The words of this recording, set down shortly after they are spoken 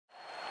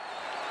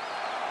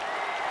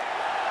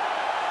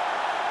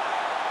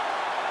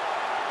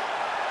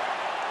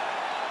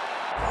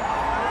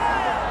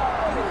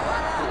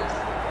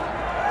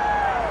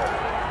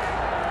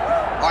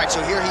right,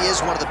 so here he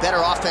is, one of the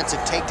better offensive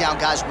takedown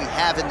guys we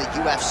have in the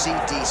UFC,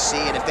 DC.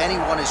 And if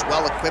anyone is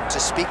well equipped to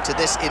speak to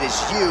this, it is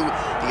you.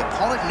 The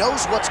opponent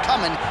knows what's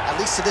coming. At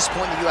least to this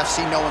point in the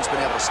UFC, no one's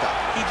been able to stop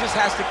him. He just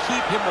has to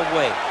keep him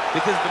away,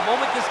 because the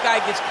moment this guy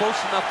gets close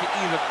enough to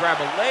either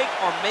grab a leg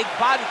or make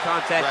body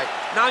contact,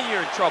 now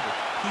you're in trouble.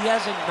 He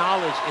has a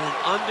knowledge and an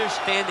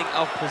understanding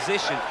of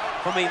position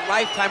from a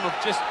lifetime of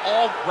just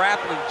all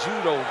grappling,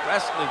 judo,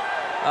 wrestling,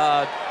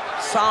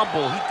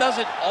 sambo. He does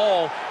it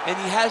all, and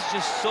he has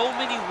just so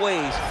many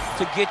ways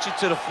to get you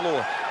to the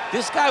floor.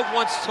 This guy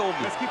once told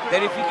me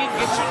that if you can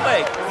get your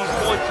leg, he's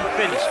going to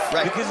finish.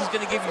 Because he's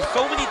going to give you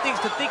so many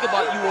things to think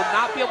about, you will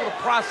not be able to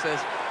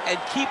process and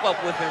keep up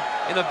with him,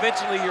 and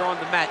eventually you're on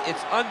the mat.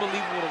 It's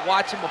unbelievable to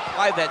watch him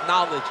apply that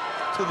knowledge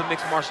to the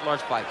mixed martial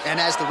arts fights. And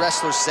as the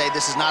wrestlers say,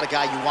 this is not a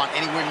guy you want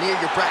anywhere near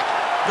your bracket.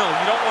 No,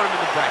 you don't want him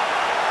in the bracket.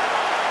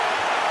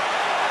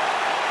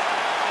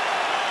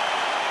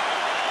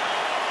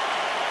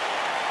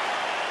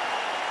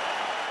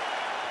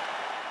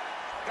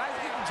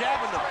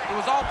 Jabbing them. It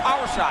was all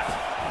power shots.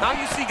 Now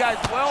you see guys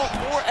more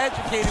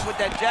educated with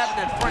that jab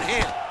and that front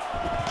hand.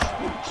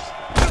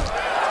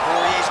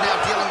 Poirier's now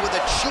dealing with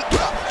a cheek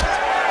cup.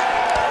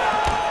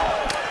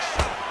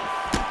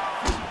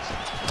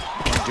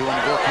 Doing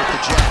work with the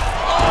jab.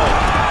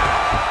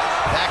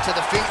 Back to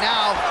the feet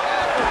now.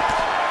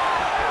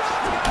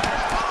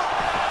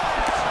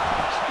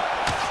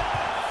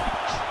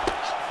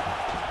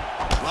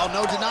 Well,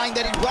 no denying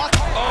that he rocked.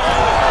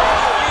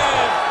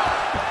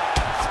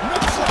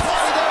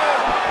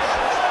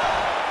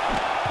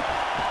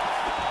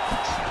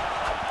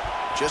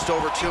 Just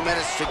over 2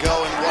 minutes to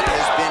go in what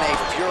has been a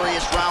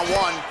furious round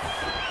one.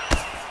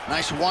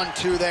 Nice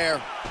 1-2 there.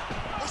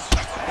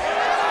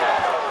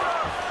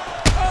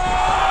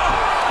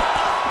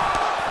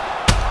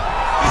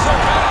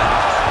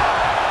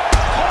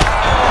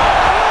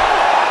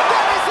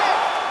 That is it!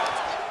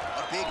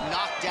 A big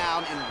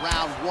knockdown in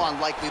round one,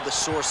 likely the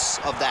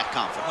source of that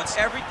confidence. When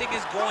everything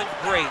is going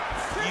great,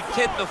 you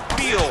tend to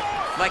feel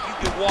like you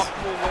can walk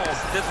through a wall.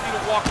 He doesn't need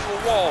to walk through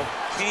a wall.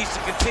 He needs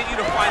to continue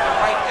to find the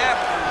right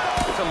avenue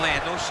to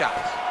land those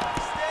shots.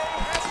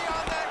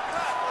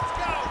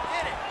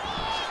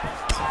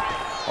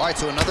 All right,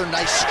 so another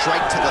nice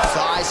strike to the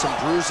thigh, some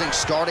bruising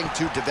starting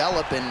to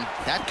develop, and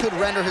that could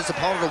render his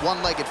opponent a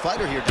one-legged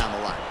fighter here down the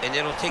line. And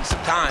it'll take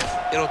some time.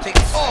 It'll take...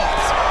 Oh,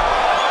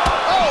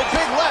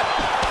 big left.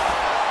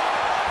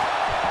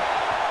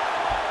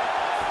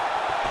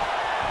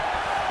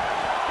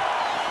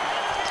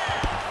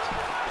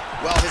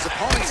 Well, his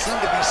opponent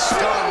seemed to be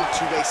stunned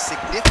to a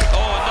significant... Oh,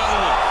 another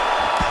one.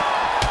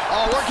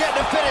 Oh, we're getting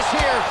a finish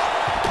here.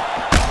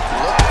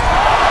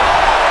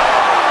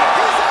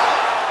 He's out.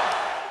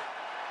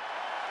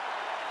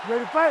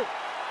 Ready to fight?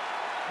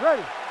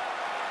 Ready.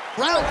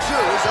 Round 2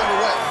 is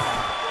underway.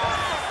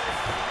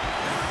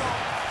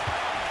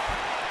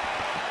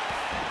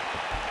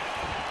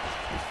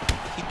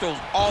 He throws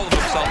all of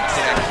himself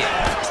into that kick.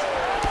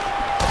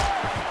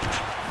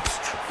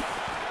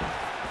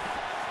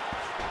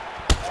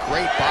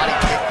 Great body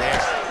kick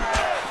there.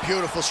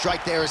 Beautiful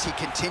strike there as he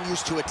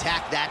continues to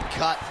attack that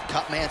cut.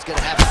 Cut man's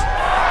gonna have it.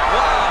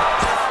 Wow.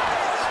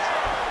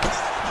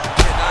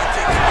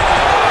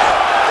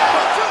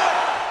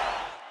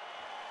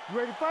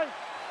 Ready to fight?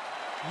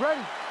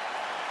 Ready.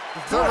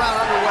 Third round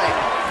underway.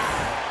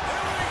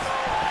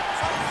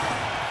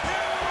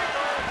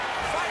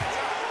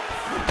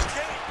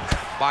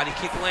 Body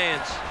kick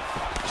lands.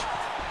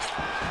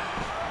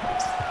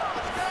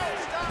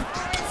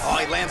 Oh,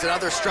 he lands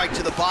another strike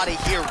to the body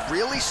here,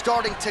 really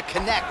starting to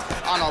connect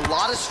on a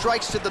lot of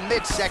strikes to the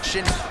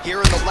midsection here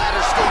in the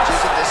latter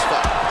stages of this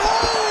fight.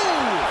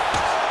 Ooh!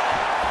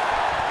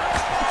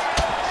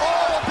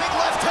 Oh, a big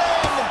left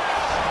hand!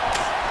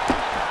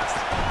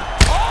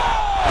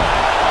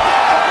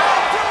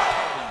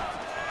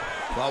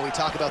 Oh! Well, we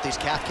talk about these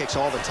calf kicks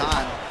all the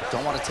time.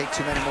 Don't want to take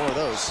too many more of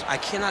those. I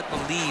cannot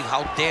believe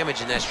how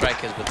damaging that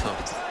strike has become.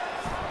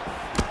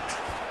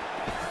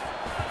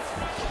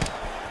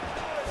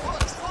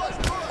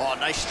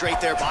 Nice straight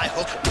there by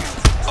Hooker.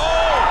 Oh!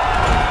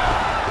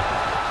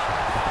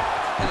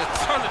 In a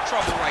ton of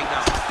trouble right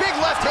now. Big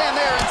left hand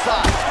there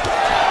inside.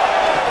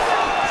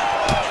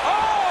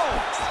 Oh!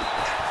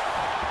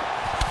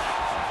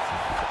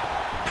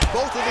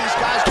 Both of these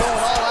guys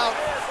going all out.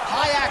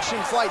 High action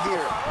fight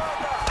here.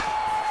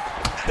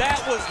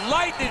 That was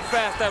lightning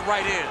fast, that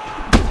right hand.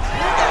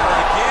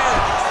 Again.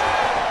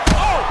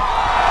 Oh!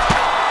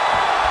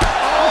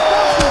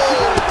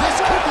 Oh! This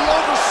could be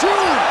over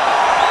soon.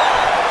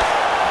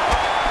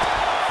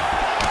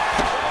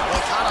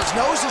 His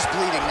nose is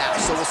bleeding now,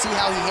 so we'll see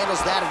how he handles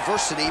that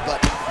adversity,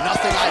 but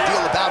nothing ideal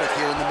about it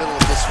here in the middle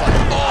of this fight.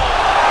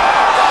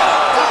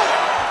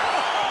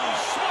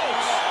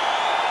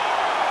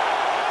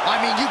 I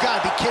mean, you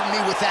gotta be kidding me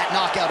with that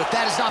knockout. If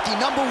that is not the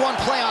 #1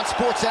 play on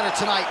SportsCenter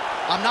tonight,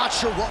 I'm not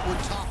sure what would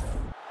top it.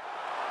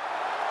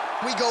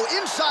 We go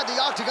inside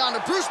the octagon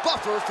to Bruce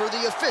Buffer for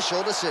the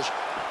official decision.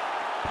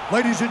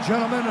 Ladies and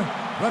gentlemen,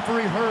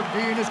 referee Herb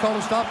Dean has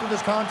called a stop to this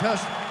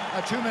contest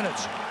at 2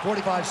 minutes,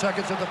 45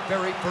 seconds of the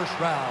very first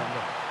round.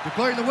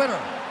 Declaring the winner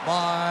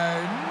by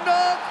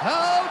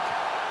knockout,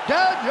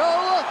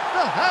 Daniel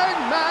the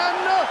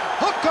Hangman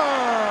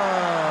Hooker.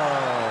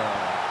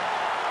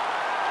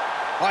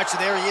 All right, so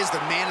there he is, the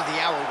man of the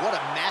hour. What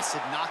a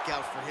massive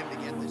knockout for him to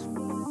get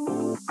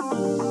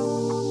this.